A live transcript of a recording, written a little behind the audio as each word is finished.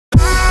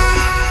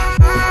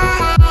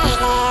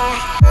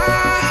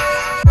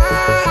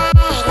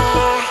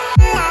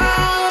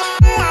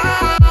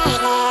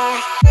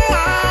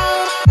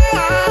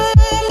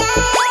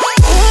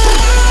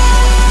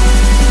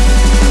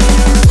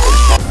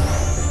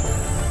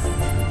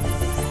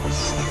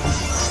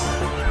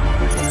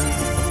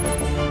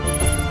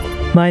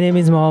My name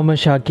is Mohammed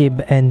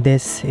Shakib and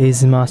this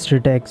is Master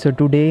Tech. So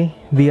today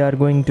we are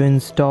going to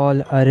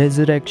install a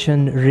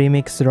Resurrection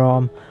Remix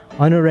ROM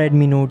on a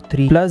Redmi Note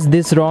 3. Plus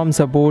this ROM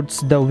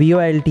supports the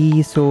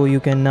Volte, so you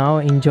can now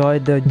enjoy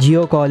the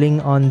geo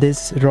calling on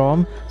this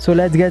ROM. So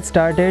let's get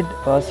started.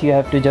 First you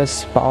have to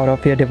just power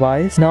off your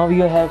device. Now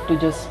you have to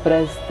just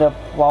press the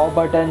power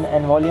button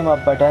and volume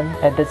up button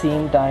at the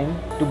same time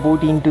to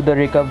boot into the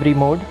recovery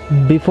mode.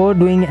 Before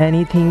doing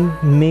anything,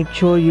 make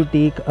sure you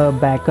take a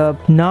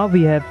backup. Now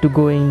we have to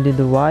go into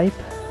the wipe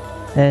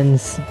and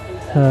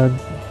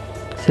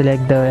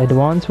select the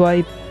advanced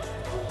wipe.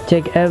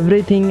 Check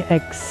everything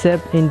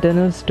except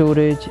internal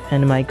storage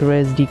and micro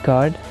SD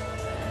card,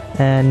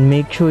 and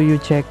make sure you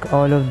check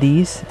all of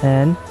these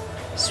and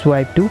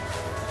swipe to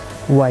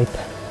wipe.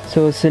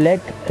 So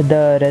select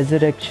the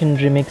Resurrection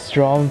Remix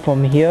ROM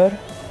from here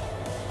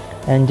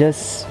and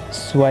just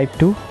swipe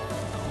to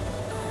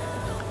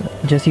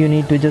you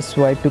need to just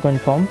swipe to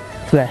confirm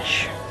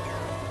flash.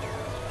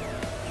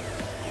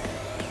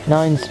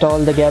 Now install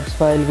the gaps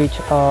file which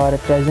are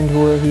present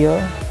over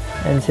here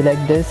and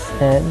select this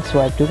and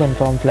swipe to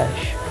confirm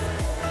flash.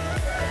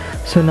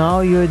 So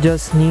now you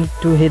just need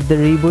to hit the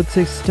reboot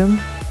system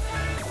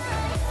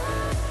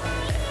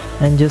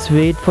and just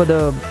wait for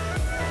the.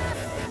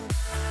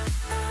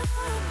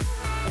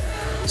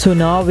 So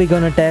now we're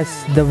gonna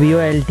test the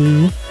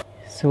VoLTE.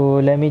 So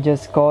let me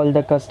just call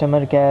the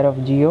customer care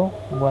of Geo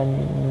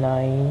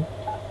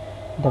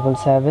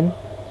 1977.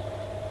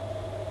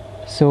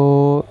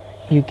 So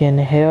you can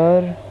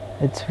hear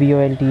it's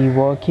VoLTE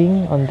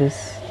working on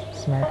this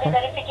smartphone.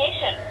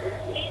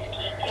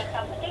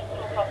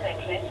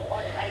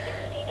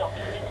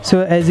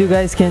 So as you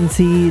guys can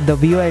see, the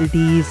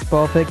VoLTE is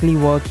perfectly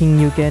working.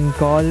 You can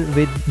call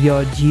with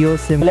your Geo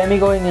SIM. Let me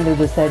going into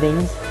the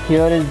settings.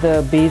 Here is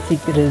the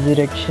basic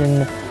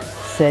Resurrection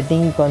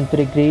setting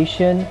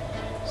configuration.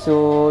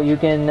 So you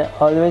can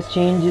always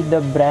change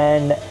the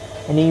brand,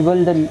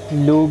 enable the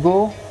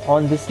logo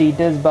on the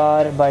status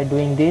bar by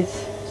doing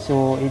this,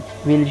 so it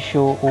will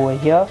show over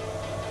here.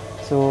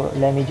 So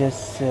let me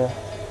just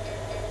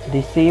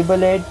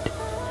disable it.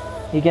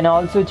 You can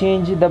also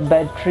change the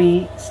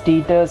battery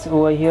status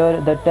over here,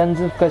 the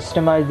tons of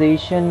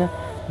customization,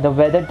 the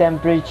weather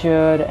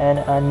temperature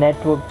and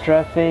network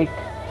traffic.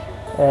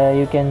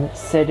 You can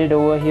set it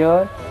over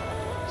here.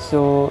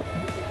 So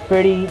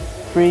pretty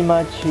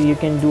much you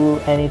can do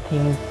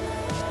anything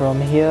from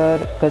here,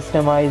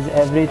 customize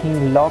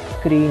everything, lock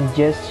screen,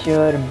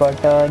 gesture,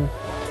 button.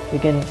 You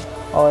can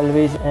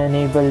always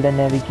enable the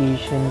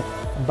navigation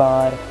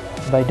bar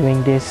by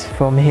doing this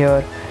from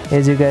here.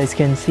 As you guys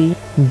can see,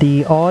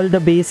 all the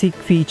basic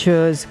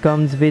features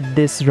comes with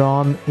this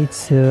ROM.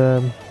 It's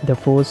the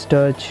force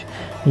touch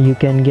you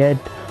can get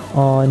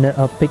on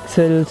a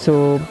Pixel,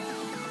 so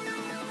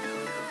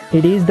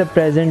it is the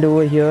present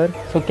over here.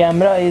 So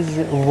camera is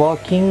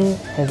working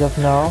as of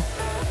now.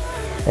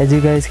 As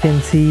you guys can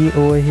see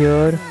over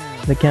here,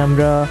 the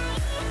camera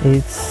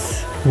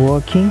is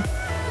working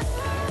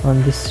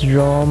on this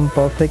ROM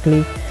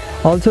perfectly.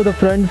 Also the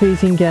front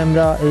facing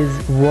camera is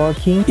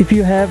working. If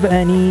you have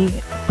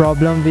any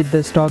problem with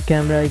the stock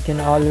camera, you can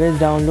always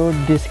download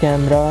this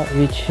camera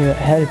which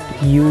help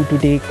you to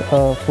take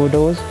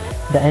photos.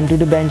 The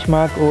Antutu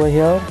benchmark over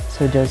here,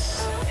 so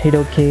just hit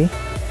OK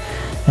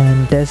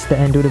and test the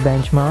Antutu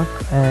benchmark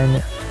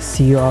and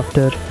see you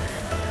after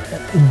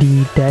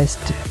the test.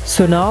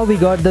 So now we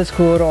got the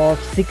score of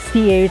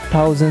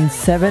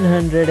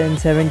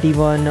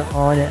 68,771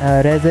 on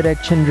a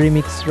Resurrection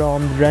Remix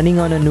ROM running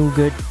on a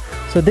Nougat.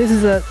 So this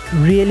is a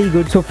really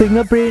good. So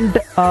fingerprint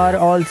are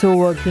also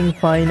working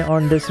fine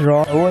on this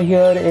ROM. Over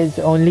here is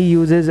only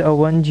uses a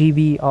 1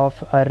 GB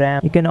of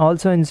RAM. You can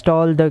also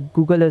install the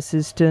Google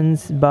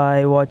Assistant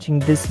by watching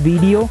this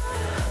video.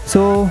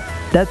 So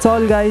that's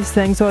all guys.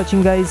 Thanks for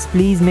watching guys.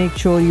 Please make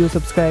sure you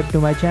subscribe to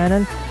my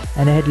channel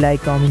and hit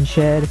like, comment,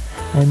 share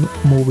and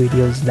more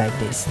videos like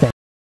this. Thanks.